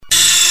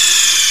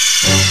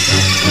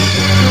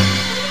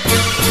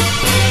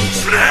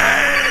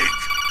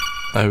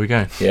There we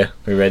go. Yeah,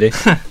 we ready?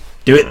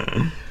 Do it.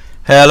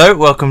 Hello,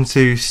 welcome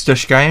to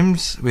Stush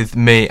Games with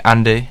me,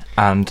 Andy,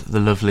 and the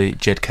lovely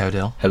Jed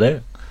Codell.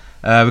 Hello.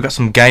 We've got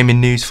some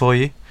gaming news for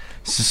you.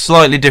 This is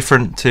slightly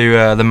different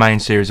to the main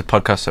series of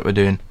podcasts that we're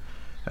doing.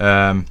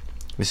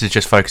 This is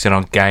just focusing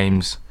on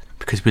games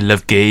because we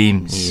love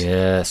games.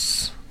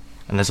 Yes.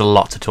 And there's a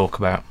lot to talk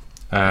about.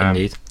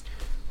 Indeed.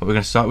 What we're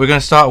going to start? We're going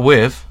to start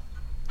with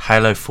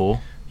Halo 4.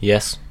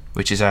 Yes.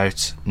 Which is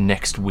out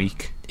next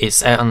week.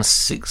 It's out on the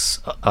 6th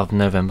of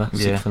November.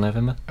 6th of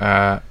November.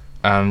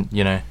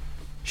 You know,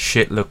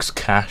 shit looks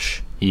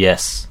cash.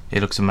 Yes.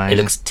 It looks amazing.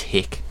 It looks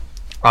tick.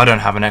 I don't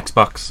have an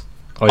Xbox.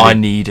 I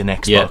need an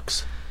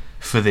Xbox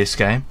for this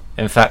game.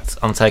 In fact,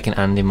 I'm taking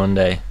Andy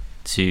Monday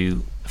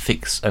to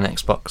fix an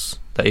Xbox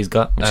that he's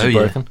got, which is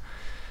broken.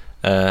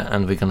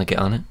 And we're going to get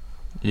on it.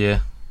 Yeah.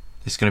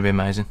 It's going to be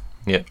amazing.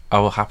 Yeah. I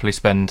will happily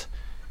spend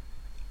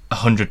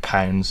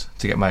 £100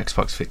 to get my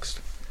Xbox fixed.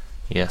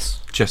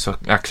 Yes. Just so,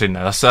 actually,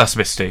 no, that's a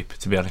bit steep,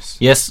 to be honest.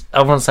 Yes,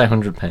 I want to say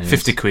 £100.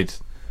 £50.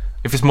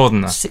 If it's more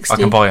than that, 60. I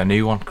can buy a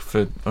new one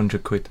for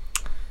 £100.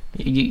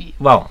 You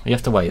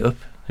have to weigh it up.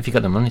 If you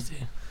got the money to,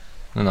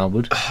 then I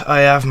would. I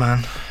have,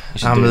 man.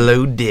 I'm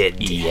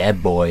loaded. Yeah,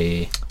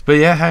 boy. But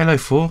yeah, Halo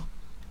 4.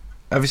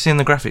 Have you seen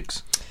the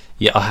graphics?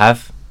 Yeah, I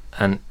have,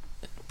 and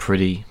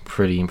pretty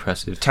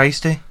impressive.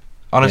 Tasty.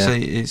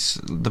 Honestly, it's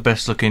the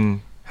best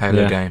looking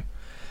Halo game.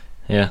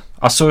 Yeah,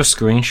 I saw a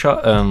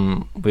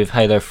screenshot with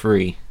Halo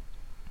 3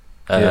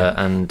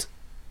 and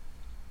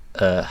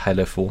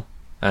Halo 4,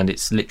 and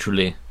it's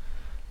literally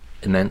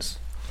immense.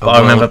 But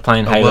I remember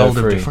playing Halo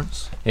 3.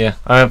 Difference. Yeah,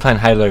 I remember playing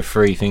Halo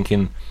 3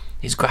 thinking,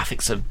 these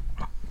graphics are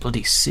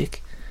bloody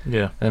sick.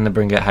 Yeah. And then they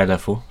bring out Halo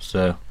 4,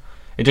 so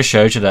it just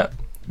shows you that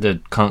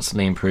they're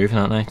constantly improving,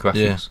 aren't they, graphics?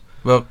 Yeah.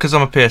 Well, because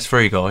I'm a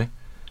PS3 guy,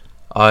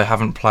 I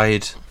haven't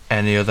played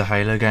any other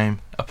Halo game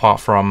apart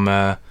from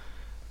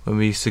when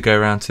we used to go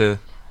around to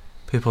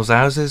people's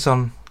houses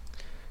on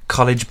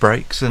college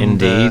breaks and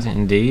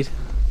indeed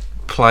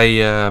play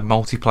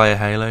multiplayer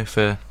Halo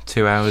for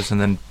 2 hours and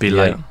then be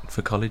late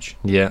for college.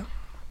 Yeah,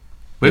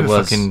 we've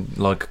been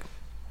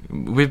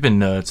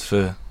nerds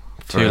for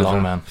too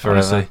long, man.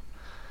 Honestly,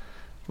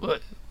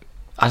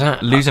 I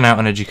don't losing out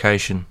on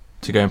education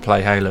to go and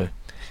play Halo.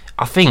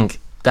 I think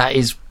that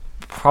is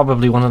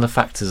probably one of the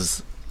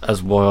factors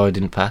as why I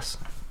didn't pass.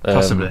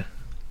 Possibly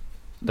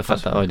the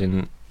fact that I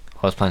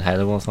was playing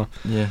Halo all the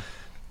time.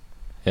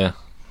 Yeah,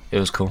 it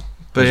was cool.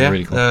 But it was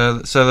really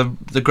cool. So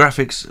the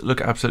graphics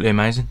look absolutely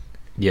amazing.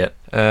 Yeah.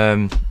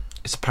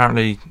 It's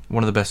apparently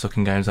one of the best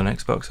looking games on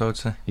Xbox, I would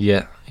say.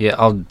 Yeah,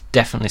 I'll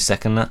definitely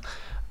second that.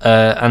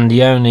 And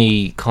the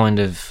only kind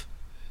of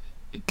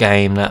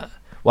game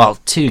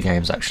two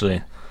games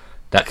actually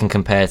that can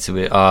compare to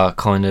it are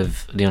kind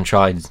of the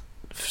Uncharted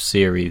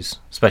series,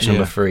 especially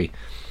number 3.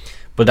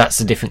 But that's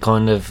a different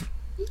kind of.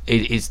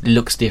 It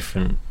looks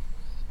different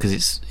because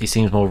it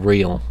seems more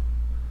real.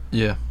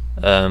 Yeah.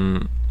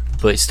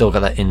 But it's still got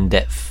that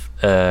in-depth,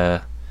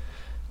 even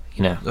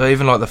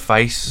like the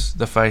face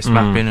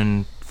mapping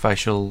and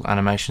facial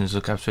animations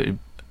look absolutely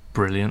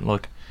brilliant.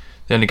 Like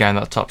the only game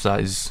that tops that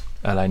is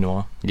LA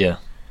Noire. Yeah,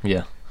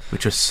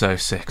 which was so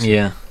sexy.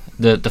 Yeah,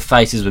 the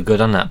faces were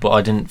good on that, but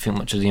I didn't think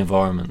much of the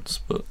environments.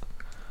 But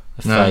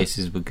the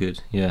faces were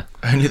good. Yeah,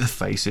 only the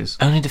faces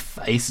and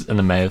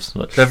the mouths.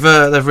 They've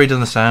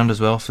redone the sound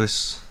as well for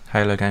this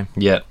Halo game.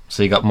 Yeah,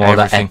 so you got more of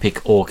that epic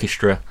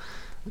orchestra.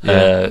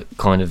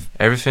 Kind of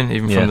everything,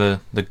 even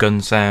from the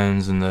gun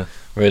sounds and the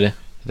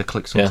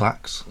clicks and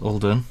clacks, all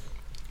done,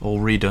 all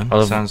redone.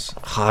 Sounds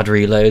hard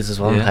reloads as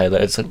well. Halo,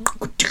 it's like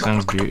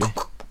sounds beauty.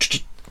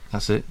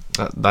 That's it.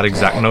 That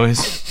exact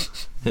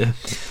noise. Yeah.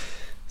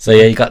 So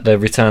you got the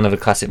return of a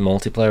classic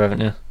multiplayer, haven't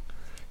you?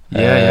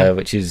 Yeah.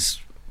 Which is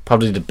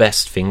probably the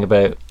best thing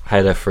about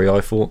Halo 3. I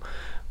thought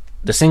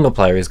the single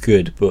player is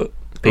good, but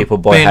people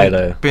buy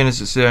Halo. Being as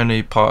it's the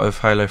only part of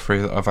Halo 3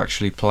 that I've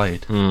actually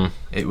played,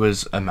 it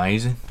was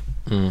amazing.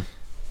 We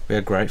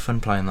had great fun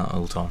playing that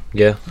all the time.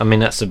 Yeah, I mean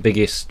that's the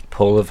biggest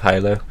pull of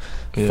Halo,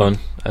 fun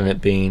and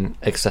it being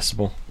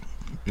accessible.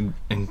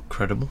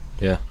 Incredible.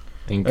 Yeah.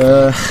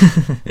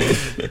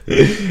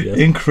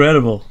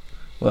 Incredible.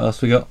 What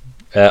else we got?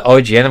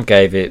 IGN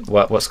gave it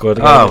what score?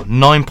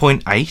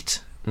 9.8.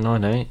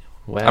 9.8.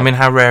 Wow. I mean,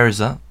 how rare is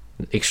that?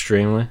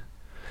 Extremely.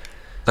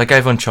 They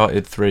gave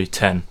Uncharted 3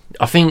 10.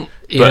 I think,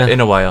 but in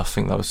a way, I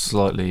think that was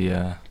slightly.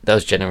 That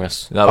was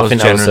generous. That was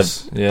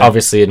generous.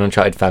 Obviously, an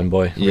Uncharted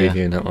fanboy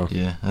reviewing that one.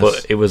 Yeah,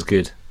 but it was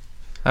good.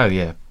 Oh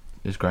yeah,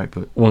 it was great.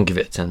 But won't give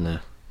it a 10 though.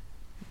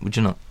 Would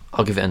you not?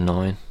 I'll give it a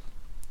 9.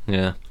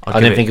 Yeah, I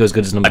didn't think it was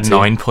good as number 2.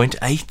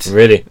 9.8.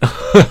 Really?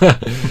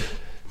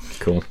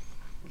 Cool.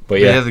 But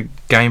yeah, the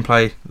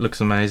gameplay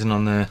looks amazing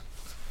on there.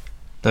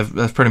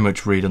 They've pretty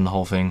much redone the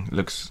whole thing. It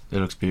looks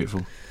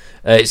beautiful.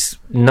 It's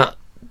not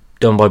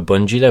done by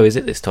Bungie though, is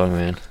it, this time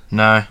around?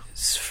 No.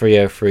 It's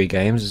 303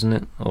 games, isn't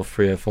it? Or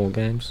 304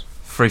 games?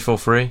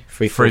 343?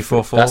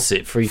 344. That's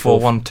it,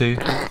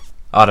 412.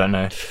 I don't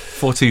know.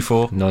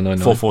 424? No.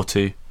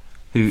 442.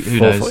 Who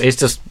knows? It's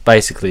just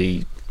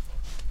basically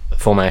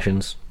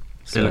formations.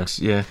 It So looks,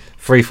 yeah.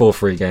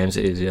 3-4-3 games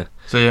it is, yeah.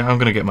 So yeah, I'm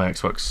gonna get my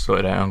Xbox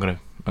sorted out. I'm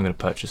gonna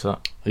purchase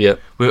that. Yep.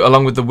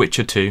 Along with The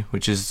Witcher 2,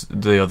 which is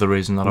the other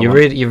reason that I You want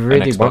really an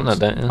want Xbox. that,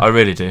 don't you? I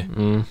really do.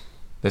 Mm.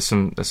 There's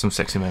some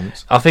sexy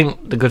moments. I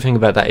think the good thing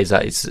about that is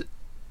that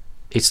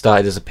it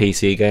started as a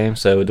PC game,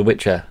 so The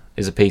Witcher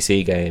is a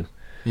PC game,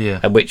 Yeah.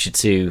 and Witcher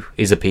 2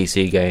 is a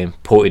PC game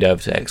ported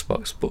over to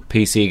Xbox, but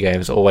PC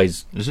games are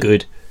always Is it?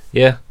 good.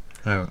 Yeah,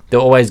 Oh. they're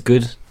always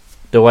good.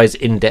 They're always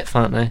in-depth,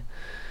 aren't they?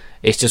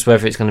 It's just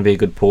whether it's going to be a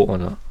good port or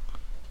not.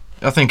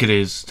 I think it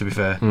is, to be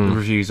fair. Mm. The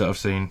reviews that I've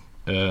seen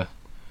are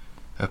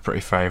pretty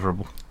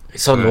favourable.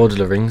 It's like Yeah. Lord of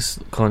the Rings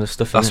kind of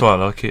stuff. That's isn't why I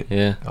like it. it?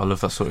 Yeah, I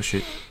love that sort of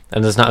shit.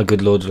 and there's not a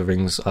good Lord of the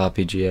Rings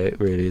RPG out,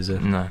 really, is there?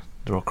 No,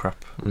 they're all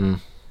crap. Mm.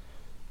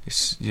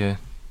 It's, yeah.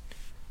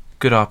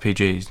 Good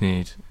RPGs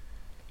need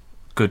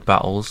good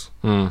battles,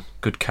 Mm.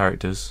 good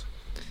characters,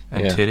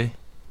 and Yeah. titty.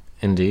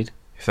 Indeed.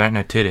 If there ain't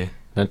no titty,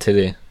 No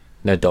titty,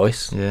 no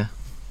dice. yeah.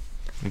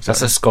 That's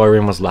Exactly. what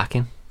Skyrim was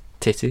lacking.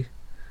 Titty.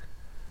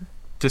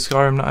 Did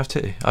Skyrim not have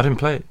titty? I didn't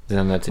play it.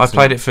 Didn't have no I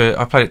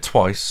titty. played it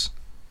twice,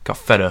 got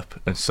fed up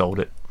and sold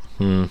it.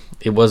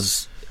 It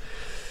was.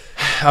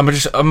 I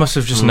must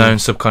have just known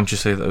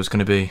subconsciously that there was going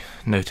to be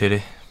no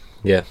titty.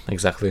 Yeah,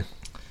 exactly.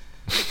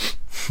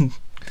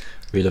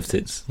 We love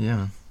tits.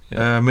 Yeah.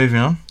 Moving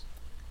on.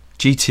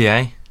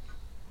 GTA.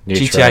 New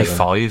GTA trailer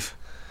 5.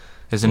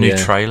 There's a new Yeah.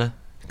 trailer.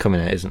 coming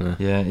out, isn't there?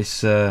 Yeah,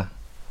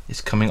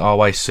 it's coming our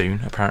way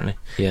soon. Apparently,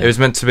 Yeah. it was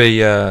meant to be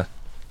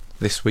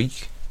this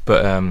week,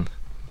 but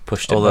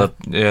pushed it back.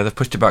 they've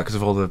pushed it back because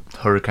of all the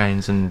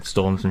hurricanes and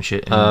storms and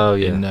shit.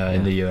 In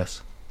the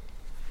US,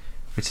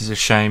 which is a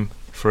shame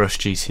for us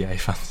GTA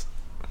fans.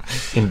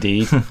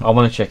 Indeed. I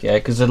want to check it out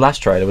because the last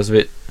trailer was a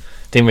bit.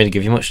 Didn't really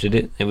give you much, did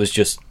it? It was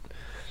just.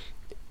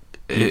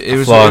 It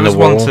was fly on the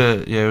one wall.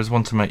 it was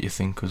one to make you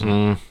think, wasn't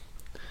it?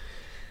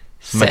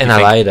 Set Make in you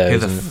think, LA though. who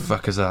the isn't it?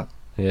 fuck is that?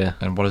 Yeah.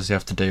 And what does he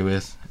have to do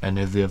with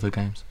any of the other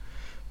games?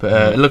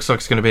 But it looks like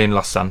it's going to be in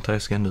Los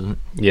Santos again, doesn't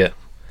Yeah.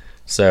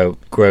 So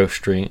Grove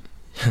Street,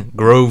 it?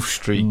 Grove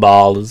Street.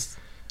 Ballers,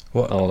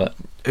 What? all that.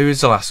 Who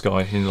is the last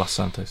guy in Los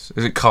Santos?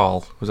 Is it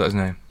Carl? Was that his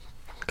name?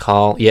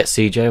 Carl, yeah,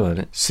 CJ, wasn't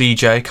it?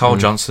 CJ, Carl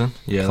Johnson.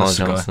 Yeah, Carl that's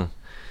the guy. Johnson.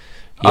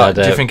 Yeah,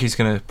 Do you think he's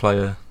going to play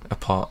a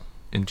part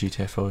in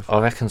GTA 5? I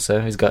reckon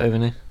so. He's got it,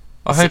 hasn't he?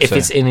 I hope if so.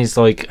 it's in his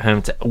like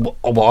hometown,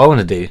 what I want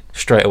to do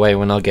straight away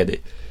when I get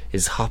it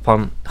is hop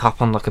on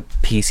like a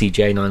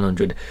PCJ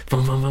 900,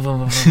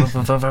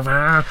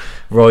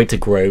 ride to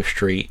Grove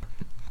Street.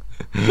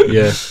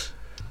 Yeah,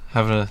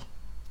 Having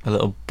a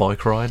little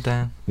bike ride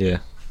down yeah,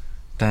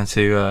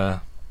 to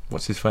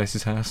what's his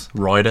face's house?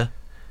 Ryder.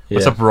 yeah.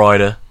 What's up,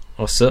 Ryder?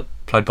 What's up?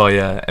 Played by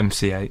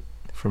MC8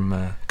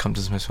 from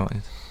Compton Smith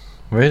Martin.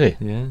 Really?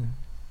 Yeah.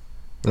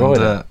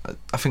 Ryder? And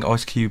I think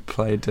Ice Cube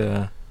played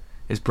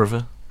his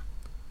brother.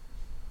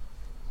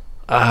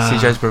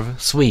 CJ's brother.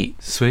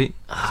 Sweet. Sweet.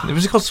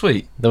 Was it called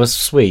Sweet? There was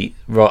Sweet.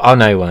 Right. Oh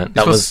no, it weren't.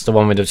 That It's was the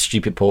one with the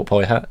stupid pork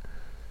pie hat.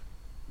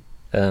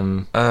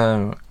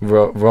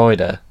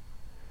 Ryder.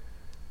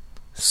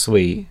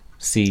 Sweet.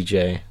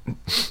 CJ.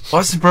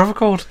 What's his brother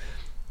called?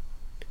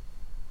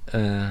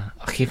 I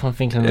keep on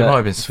thinking It of that might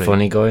have been Sweet.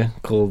 funny guy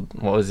called,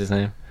 what was his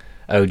name?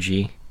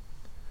 OG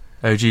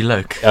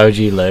Loke.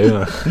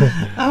 Low.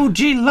 OG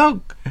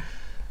Loke.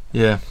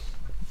 Yeah.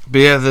 But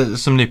yeah,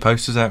 there's some new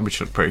posters out which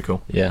look pretty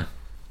cool. Yeah.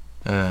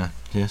 Yeah,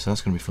 so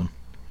that's going to be fun.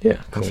 Yeah.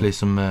 Cool. Hopefully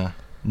some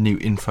new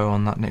info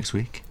on that next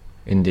week.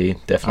 Indeed, I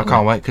definitely.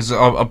 can't wait because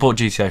I bought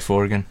GTA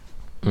 4 again.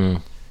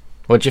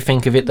 What do you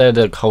think of it though?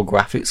 The whole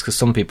graphics, because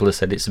some people have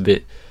said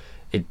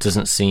it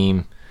doesn't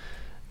seem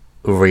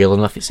real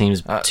enough. It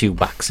seems too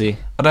waxy.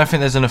 I don't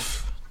think there's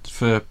enough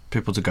for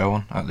people to go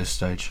on at this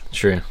stage.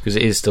 True, because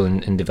it is still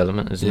in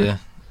development, isn't Yeah. it?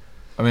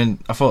 I mean,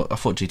 I thought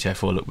GTA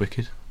 4 looked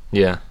wicked.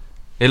 Yeah.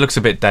 It looks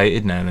a bit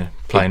dated now. They're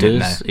playing it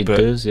now. It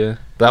does, yeah.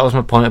 That was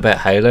my point about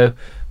Halo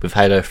with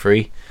Halo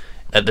 3.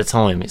 At the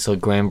time, it's like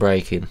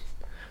groundbreaking,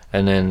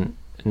 and then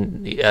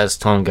as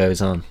time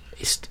goes on,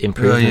 it's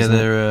improving. Well, yeah, isn't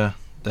it?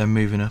 they're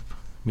moving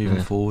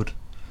forward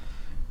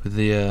with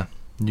the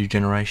new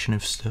generation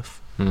of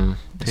stuff.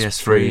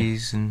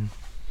 PS3s and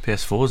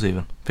PS4s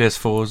even.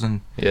 PS4s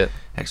and Yeah.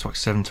 Xbox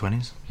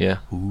 720s. Yeah.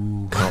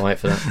 Ooh. Can't wait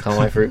for that. Can't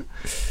wait for it.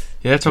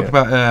 Yeah, talk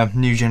about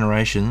new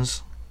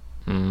generations.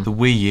 Mm. The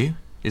Wii U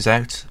is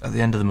out at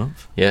the end of the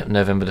month. Yeah,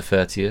 November the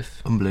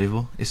 30th.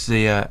 Unbelievable. It's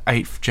the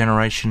 8th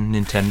generation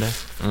Nintendo.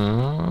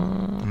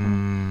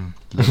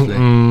 Lovely.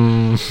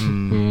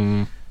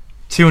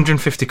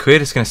 250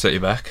 quid, it's going to set you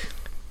back.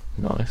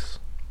 Nice.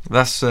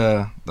 That's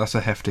a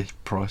hefty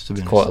price, to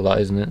be honest. Quite a lot,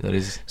 isn't it? That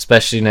is.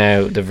 Especially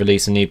now they've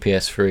released a new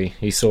PS3.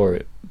 You saw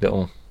it,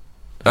 little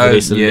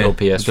Released little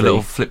PS3. the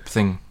little flip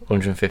thing.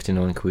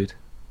 159 quid.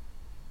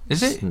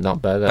 Is It's it?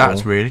 not bad at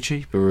That's all, really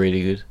cheap. but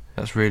really good.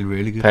 That's really,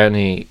 really good.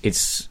 Apparently,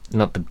 it's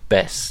not the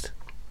best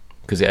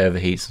because it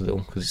overheats a little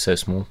because it's so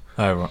small.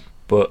 Oh, right.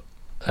 But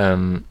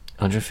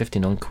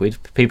 159 quid.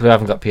 People who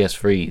haven't got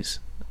PS3s,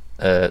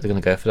 they're going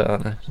to go for that,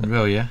 aren't they?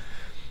 Well, yeah.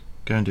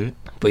 Go and do it.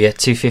 But yeah,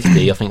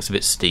 250 I think it's a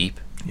bit steep.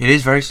 It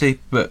is very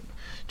steep, but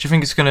do you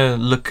think it's going to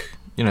look,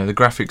 the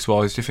graphics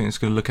wise, do you think it's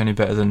going to look any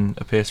better than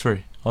a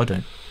PS3? I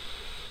don't.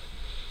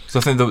 Because I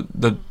think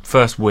the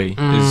first Wii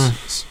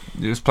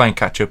it was playing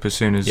catch up as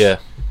soon as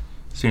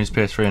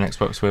PS3 and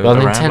Xbox were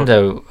around.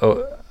 Nintendo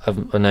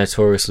are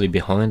notoriously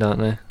behind, aren't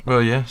they?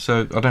 Well, yeah.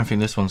 So I don't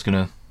think this one's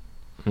going to.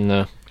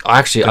 No,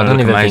 I don't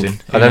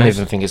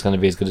even think it's going to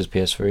be as good as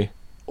PS3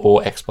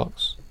 or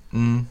Xbox.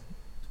 Who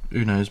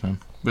knows, man?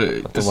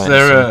 But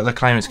they're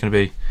claiming it's going to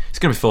be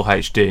full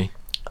HD.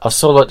 I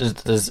saw I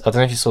don't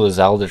know if you saw the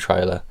Zelda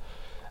trailer,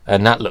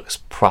 and that looks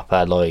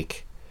proper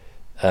like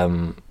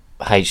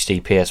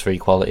HD PS3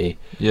 quality.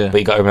 Yeah. But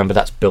you got to remember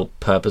that's built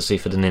purposely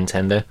for the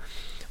Nintendo.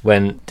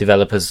 When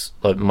developers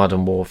like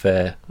Modern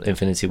Warfare,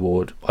 Infinity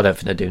Ward, I don't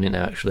think they're doing it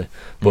now actually,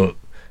 but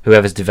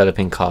whoever's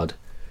developing COD,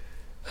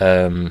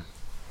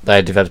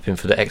 they're developing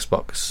for the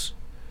Xbox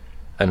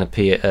and the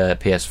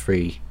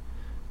PS3,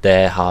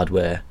 their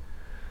hardware,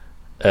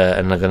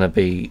 and they're going to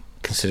be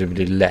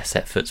considerably less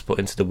efforts put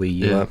into the Wii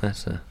U, aren't they?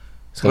 So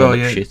it's going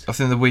to look shit. I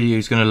think the Wii U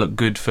is going to look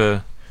good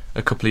for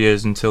a couple of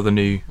years until the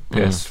new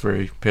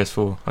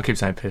PS4. I keep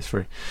saying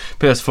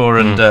PS4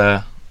 and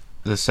the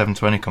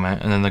 720 come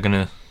out, and then they're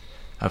going to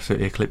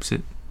absolutely eclipse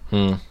it.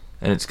 And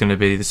it's going to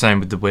be the same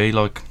with the Wii.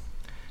 Like,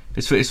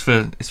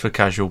 it's for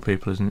casual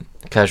people, isn't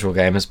it? Casual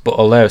gamers. But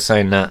although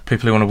saying that,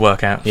 people who want to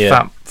work out,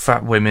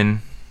 fat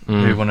women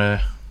who want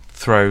to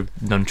throw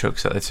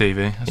nunchucks at the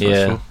TV. That's what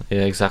it's for.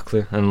 Yeah,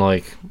 exactly. And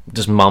like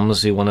just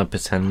mums who want to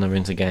pretend they're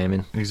into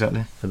gaming.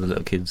 Exactly. For the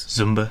little kids.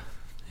 Zumba.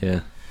 Yeah.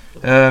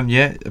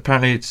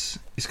 Apparently it's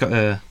got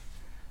a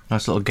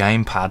nice little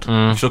game pad,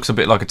 which looks a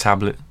bit like a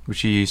tablet,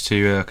 which you use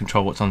to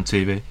control what's on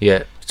TV.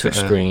 Yeah, touch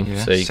screen.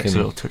 So you can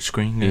little touch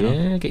screen.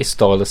 Yeah, get your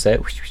stylus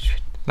out.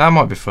 That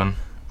might be fun.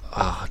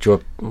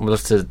 We'll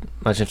have to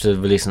imagine if to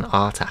release an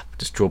art app,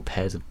 just draw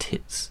pairs of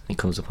tits. And it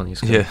comes up on your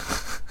screen. Yeah,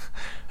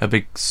 a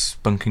big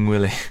spunking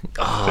willy.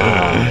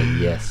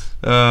 Yes.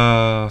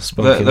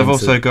 They've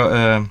also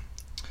got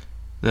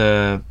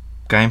the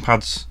game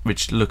pads,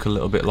 which look a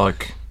little bit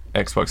like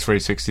Xbox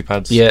 360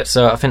 pads. Yeah,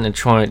 so I think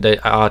they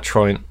are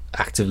trying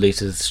actively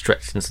to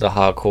stretch into the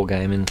hardcore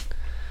gaming.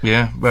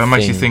 Yeah, well, it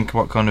makes you think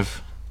what kind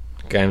of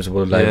games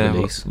will they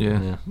release.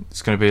 Yeah,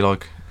 it's going to be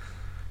like,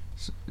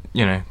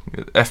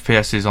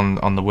 FPS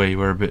on the Wii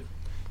were a bit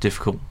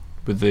difficult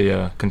with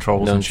the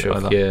controls and shit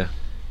like that.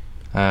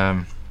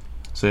 Yeah.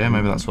 So yeah,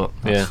 maybe that's what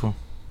that's for.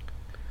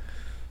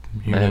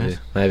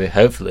 Maybe,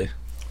 hopefully.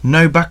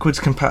 No backwards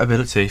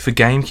compatibility for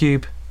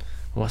GameCube.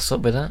 What's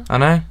up with that? I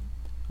know.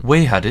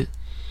 We had it.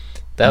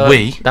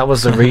 That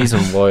was the reason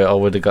why I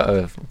would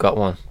have got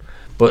one.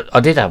 But I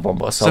did have one,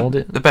 but I sold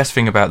it. The best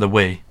thing about the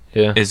Wii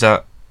is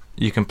that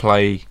you can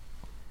play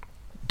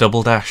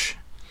Double Dash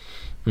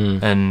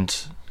and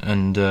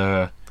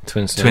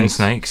Twin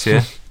Snakes,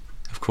 yeah,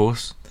 of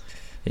course.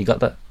 You got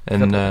that?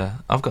 And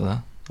I've got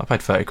that. I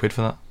paid £30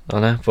 for that. I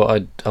know,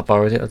 but I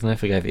borrowed it. I don't know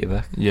if I gave it you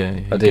back. Yeah,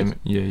 I did.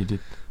 You did.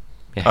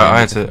 Yeah,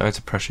 I had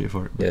to pressure you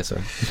for it. Yeah,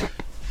 sorry.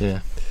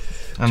 Yeah.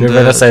 And do you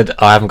remember I said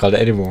I haven't got it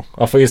anymore?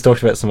 I thought you was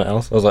talking about something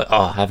else. I was like,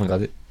 I haven't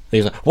got it. He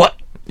was like, what?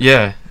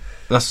 Yeah,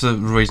 that's the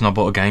reason I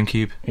bought a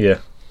GameCube. Yeah.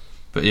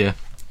 But yeah,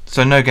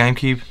 so no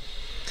GameCube.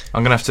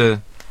 I'm gonna have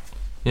to,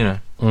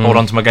 hold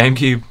on to my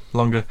GameCube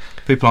longer.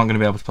 People aren't gonna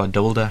be able to play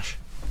Double Dash,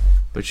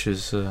 which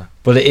is.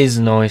 But it is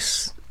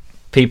nice.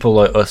 People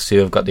like us who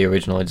have got the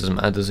original, it doesn't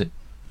matter, does it?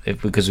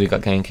 Because we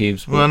got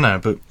GameCubes. Well, no,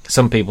 but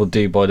some people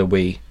do buy the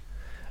Wii,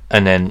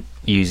 and then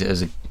use it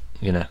as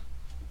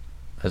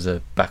as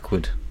a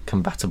backward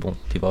compatible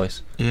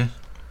device. Yeah,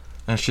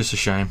 and it's just a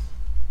shame.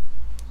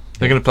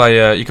 They're gonna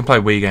play. You can play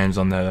Wii games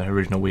on the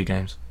original Wii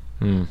games.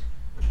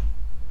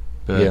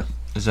 But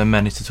is there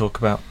many to talk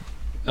about?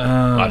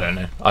 I don't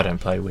know. I don't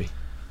play Wii.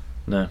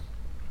 No,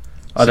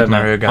 I don't know.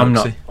 Mario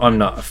Galaxy. I'm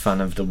not a fan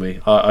of the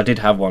Wii. I did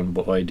have one,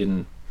 but I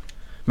didn't.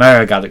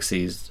 Mario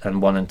Galaxies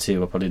and 1 and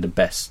 2 are probably the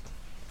best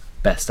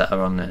that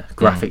are on there,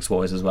 graphics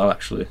wise as well,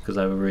 actually, because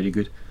they were really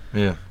good.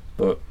 Yeah.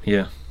 But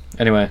yeah.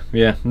 Anyway,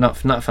 not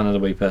a fan of the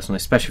Wii personally,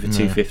 especially for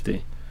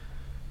 250.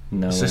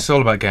 No. It's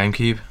all about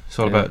GameCube. It's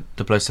all about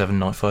 007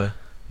 Nightfire.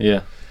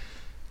 Yeah.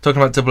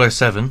 Talking about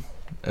 007,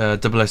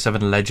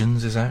 007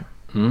 Legends is out.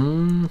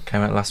 Came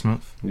out last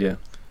month. Yeah.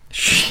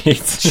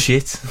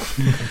 Shit.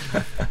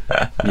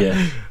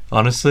 Yeah.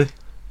 Honestly.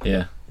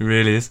 Yeah. It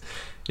really is.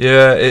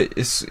 Yeah,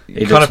 it's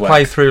you kind of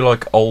play through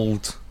like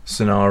old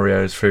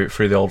scenarios through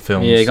the old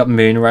films. Yeah, you got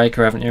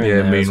Moonraker, haven't you?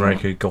 Yeah,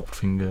 Moonraker,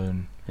 Goldfinger,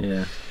 and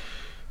yeah.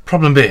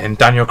 Problem being,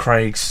 Daniel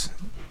Craig's.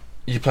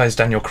 You play as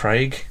Daniel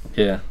Craig.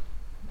 Yeah.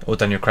 Or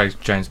Daniel Craig's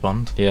James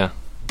Bond. Yeah.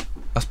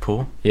 That's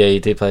poor. Yeah, you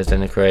do play as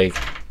Daniel Craig.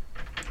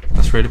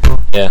 That's really poor.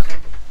 Yeah.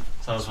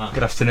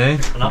 Good afternoon.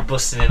 I'm not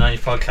busting in on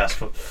your podcast,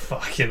 but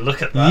fucking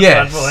look at that.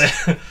 Yes.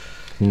 Bad boy.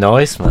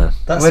 Nice, man.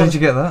 Where did you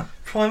get that?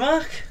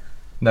 Primark.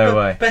 No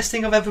way. Best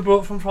thing I've ever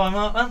bought from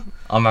Primark, man.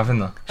 I'm having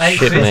that.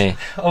 Shit me.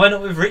 I went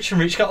up with Rich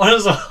and Rich got one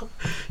as well.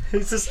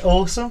 It's just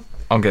awesome.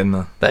 I'm getting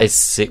that. That is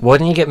sick. Why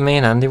didn't you get me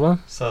and Andy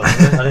one? So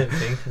I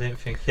didn't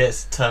think. Yeah,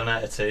 it's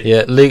Terminator 2.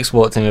 Yeah, Luke's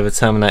walked in with a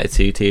Terminator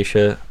 2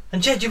 t-shirt.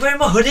 And Jed, you're wearing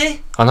my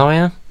hoodie? I know I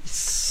am.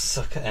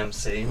 Suck at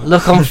MC. Man.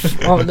 Look, I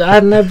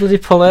had no bloody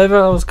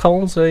pullover. I was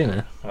cold, so you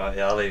know. Right,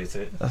 yeah, I'll leave it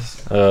to it.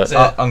 That's,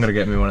 I'm gonna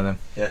get me one of them.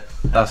 Yeah,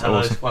 That's hello,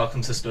 awesome.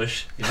 welcome to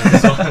Stush. You know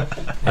this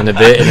one. In a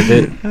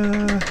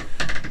bit.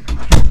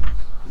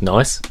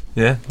 Nice.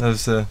 Yeah, that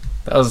was That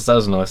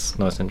was a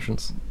nice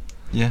entrance.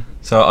 yeah.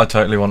 So I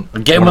totally want.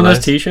 Get him one of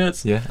those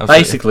t-shirts. Yeah, absolutely.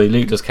 Basically,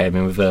 Luke just came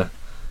in with a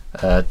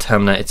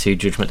Terminator 2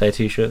 Judgment Day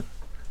t-shirt.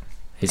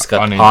 He's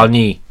got I need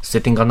Arnie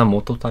sitting on the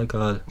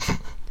motorcycle.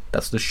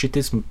 That's the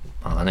shittest.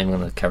 I'm not even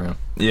gonna carry on.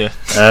 Yeah.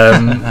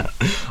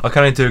 I can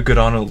only do a good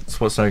Arnold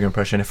Schwarzenegger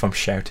impression if I'm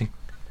shouting.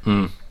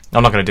 I'm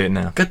not gonna do it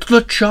now. Get to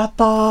the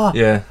chopper.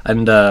 Yeah.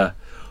 And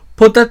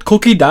put that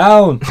cookie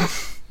down.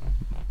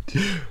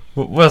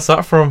 Where's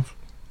that from?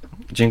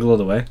 Jingle all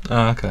the way.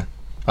 Oh, okay.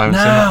 I haven't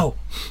Now.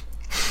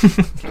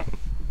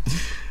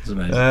 It's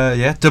amazing.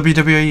 Yeah,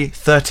 WWE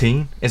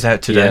 13 is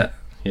out today.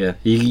 Yeah.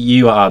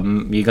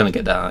 You're gonna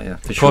get that, aren't you?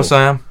 For Of course sure.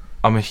 I am.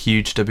 I'm a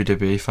huge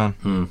WWE fan.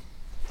 Hmm.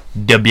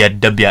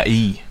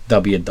 WWE.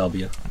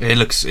 WW. It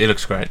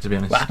looks great, to be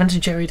honest. What happened to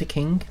Jerry the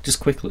King? Just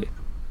quickly.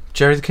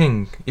 Jerry the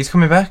King, he's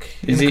coming back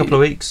in a couple of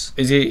weeks.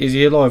 Is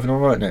he alive and all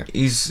right now?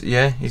 He's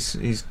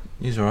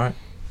alright.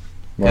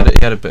 Right. He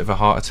had a bit of a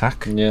heart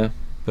attack, Yeah.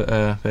 but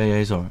yeah,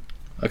 he's alright.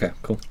 Okay.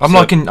 Cool. I'm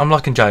So-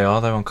 liking JR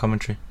though on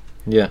commentary.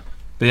 Yeah.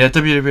 But yeah,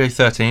 WWE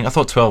 13. I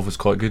thought 12 was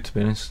quite good, to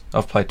be honest.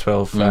 I've played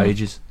 12 for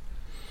ages.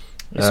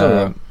 It's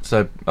alright.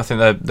 So I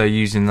think they're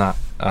using that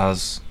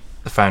as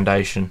the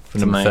foundation for To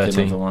number make 13.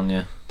 another one,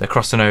 yeah. They're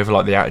crossing over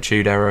like the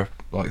Attitude Era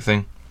like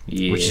thing,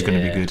 Yeah. which is going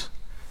to be good.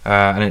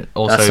 And it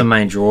also That's the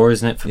main draw,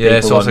 isn't it? For yeah,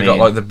 it's people also like got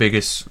me? like the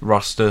biggest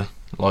roster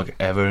like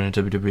ever in a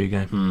WWE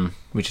game, Hmm.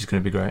 which is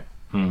going to be great.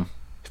 Hmm.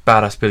 If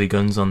badass Billy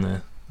Gunn's on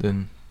there,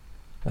 then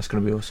that's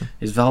going to be awesome.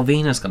 Is Val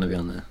Venus going to be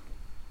on there?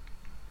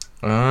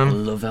 I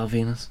love Val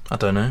Venus. I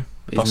don't know.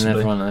 Isn't Possibly.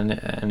 everyone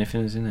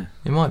anything is in there?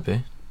 It might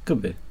be.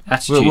 Could be.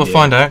 Attitude. We'll yeah.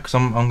 find out because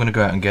I'm going to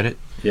go out and get it.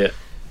 Yeah.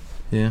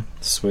 Yeah.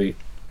 Sweet.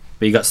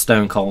 But you got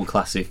Stone Cold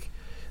Classic.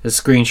 There's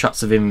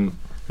screenshots of him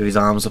with his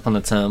arms up on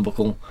the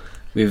turnbuckle.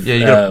 With Yeah,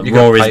 you got to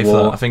Rory's pay for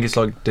War. that. I think it's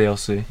like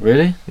DLC.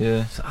 Really?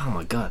 Yeah. Oh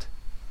my god.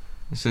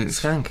 It's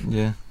Skank.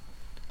 Yeah.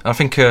 I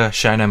think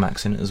Shane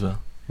O'Mac's in it as well.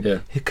 Yeah.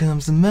 Here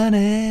comes the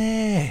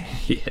money.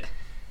 Yeah.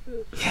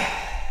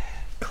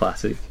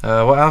 Classic.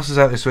 What else is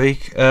out this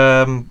week?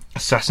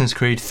 Assassin's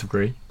Creed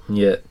 3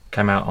 Yeah.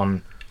 came out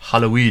on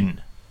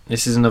Halloween.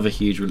 This is another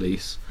huge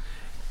release.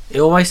 It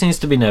always seems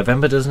to be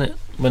November, doesn't it?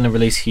 When they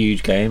release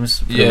huge games.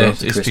 For Yeah,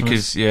 after it's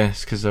Christmas.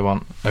 because they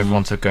want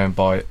everyone to go and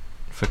buy it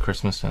for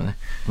Christmas, don't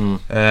Mm.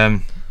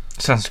 they?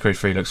 Assassin's Creed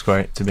 3 looks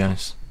great, to be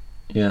honest.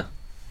 Yeah.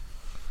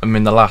 I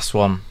mean, the last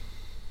one,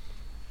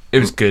 it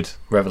was good.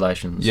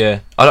 Revelations. Yeah,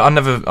 I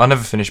never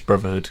finished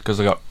Brotherhood because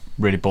I got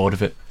really bored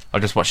of it. I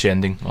just watched the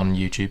ending on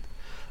YouTube.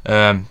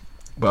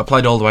 But I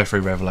played all the way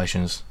through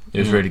Revelations. It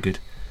was really good.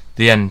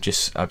 The end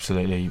just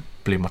absolutely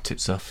blew my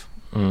tits off.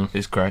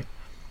 It's great.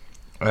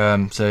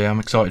 So yeah, I'm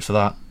excited for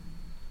that.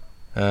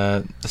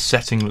 The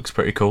setting looks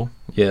pretty cool.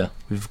 Yeah.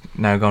 We've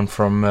now gone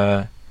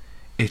from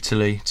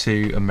Italy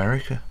to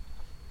America.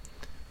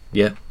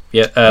 Yeah.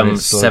 Yeah. And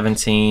it's like-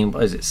 17.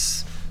 What is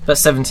it?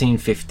 That's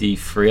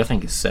 1753. I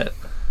think it's set.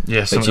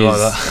 Yeah, Which something like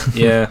is that.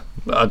 yeah.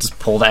 I just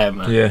pulled that out,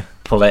 man. Yeah,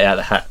 Pull it out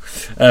of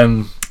the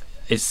hat.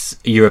 It's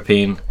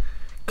European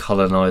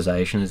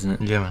colonisation, isn't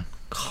it? yeah, man.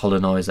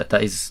 Colonise that.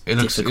 That is. It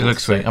looks difficult to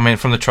sweet. say. I mean,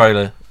 from the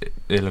trailer,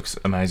 it looks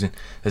amazing.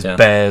 There's Yeah.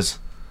 bears.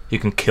 You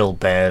can kill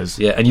bears.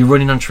 Yeah, and you're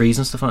running on trees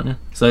and stuff, aren't you?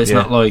 So it's Yeah.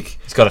 not like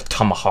He's got a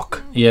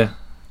tomahawk. yeah.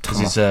 Because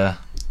he's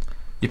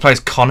he plays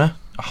Connor,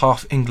 a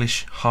half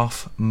English,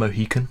 half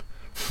Mohican.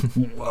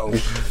 Whoa.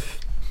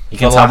 You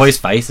can The tell by last- his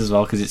face as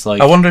well because it's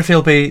like. I wonder if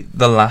he'll be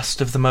the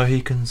last of the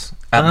Mohicans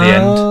at the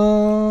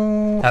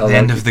end. At the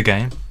end of the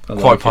game,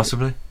 quite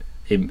possibly.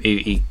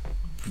 He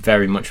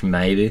very much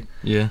maybe.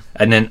 Yeah.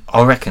 And then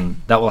I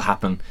reckon that will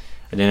happen,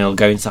 and then he'll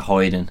go into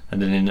hiding,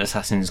 and then in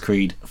Assassin's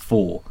Creed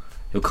 4,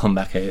 he'll come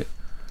back out.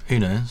 Who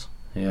knows?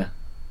 Yeah.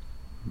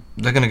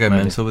 They're going to go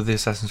Maybe. mental with the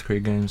Assassin's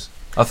Creed games.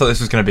 I thought this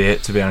was going to be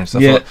it, to be honest.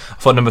 Yeah. I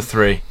thought number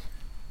 3. I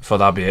thought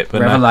that'd be it, but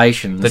no.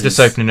 Revelations. They're just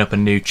opening up a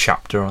new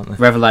chapter, aren't they?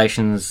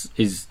 Revelations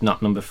is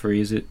not number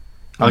 3, is it?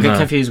 I get No.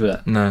 confused with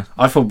that. No.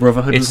 I thought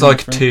Brotherhood It's was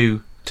like number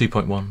 3.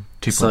 2.1,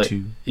 It's like-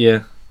 2.2. Yeah.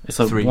 It's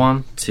like 3.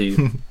 1,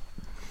 2.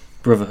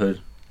 Brotherhood.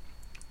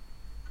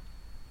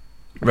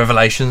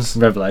 Revelations.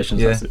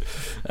 Revelations, Yeah. that's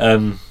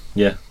it.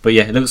 Yeah. But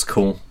yeah, it looks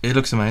cool. It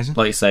looks amazing.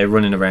 Like you say,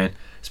 running around.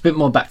 It's a bit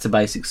more back to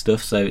basic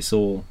stuff, so it's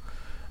all.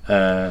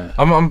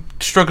 I'm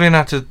struggling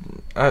now to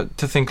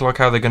think like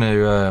how they're going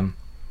to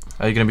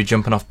are you going to be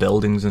jumping off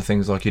buildings and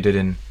things like you did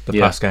in the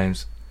Yeah. past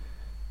games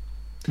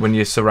when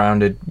you're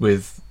surrounded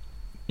with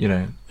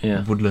Yeah.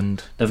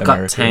 woodland. They've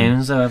America. got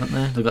towns, though, haven't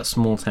they? They've got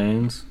small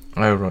towns.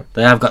 Oh right.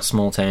 They have got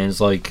small towns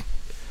like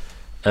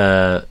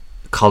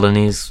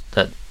colonies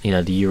that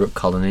the Europe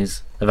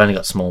colonies. They've only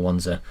got small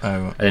ones there, Oh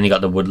right. and then you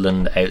got the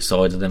woodland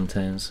outside of them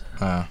towns.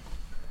 Ah.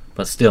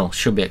 But still,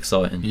 should be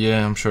exciting.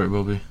 Yeah, I'm sure it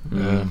will be.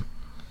 Mm.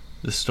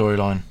 The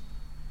storyline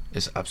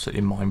is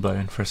absolutely mind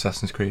blowing for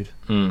Assassin's Creed.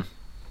 Mm.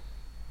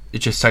 it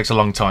just takes a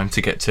long time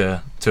to get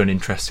to an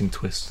interesting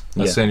twist.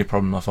 That's the only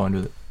problem I find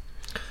with it.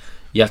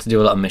 You have to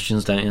do a lot of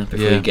missions, don't you,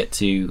 before you get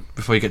to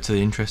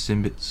the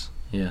interesting bits.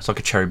 Yeah, it's like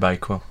a cherry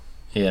bakewell.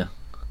 Yeah,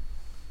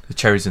 the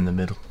cherry's in the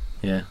middle.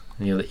 Yeah,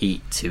 and you have to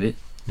eat to it.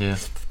 Yeah.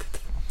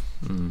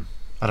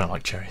 I don't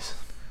like cherries.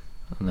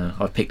 No,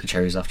 I picked the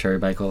cherries off cherry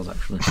bakewells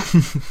actually.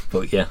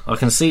 But yeah, I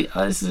can see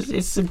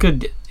it's a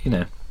good,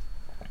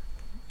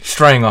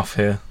 straying off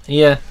here.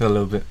 Yeah, a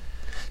little bit.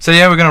 So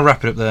yeah, we're gonna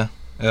wrap it up there.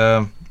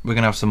 We're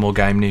gonna have some more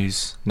game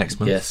news next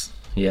month.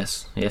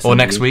 Yes. Or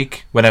next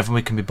week, whenever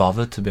we can be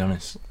bothered. To be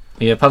honest.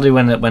 Yeah, probably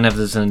whenever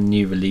there's a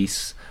new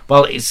release.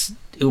 Well,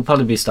 it'll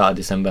probably be start of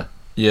December.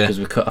 Yeah, because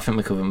I think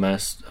we covered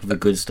most of the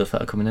good stuff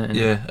that are coming out.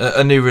 Yeah,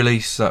 a new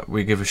release that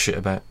we give a shit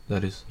about.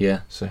 That is.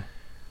 Yeah. So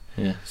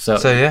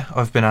yeah,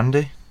 I've been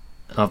Andy.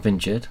 I've been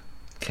Jed.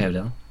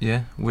 Cowdell.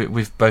 Yeah,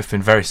 we've both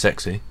been very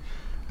sexy.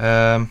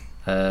 And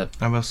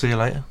we'll see you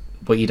later.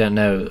 What you don't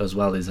know as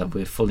well is that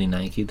we're fully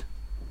naked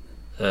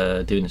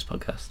doing this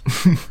podcast.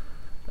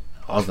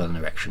 I've got an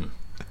erection.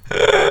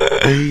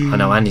 I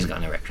know Andy's got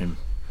an erection.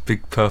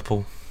 Big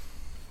purple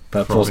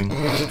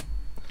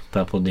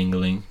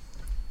dingling.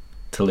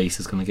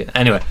 Talisa's gonna get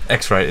anyway.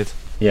 X-rated.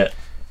 Yeah.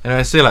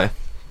 Anyway, see you later.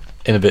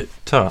 In a bit.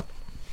 Ta-ra.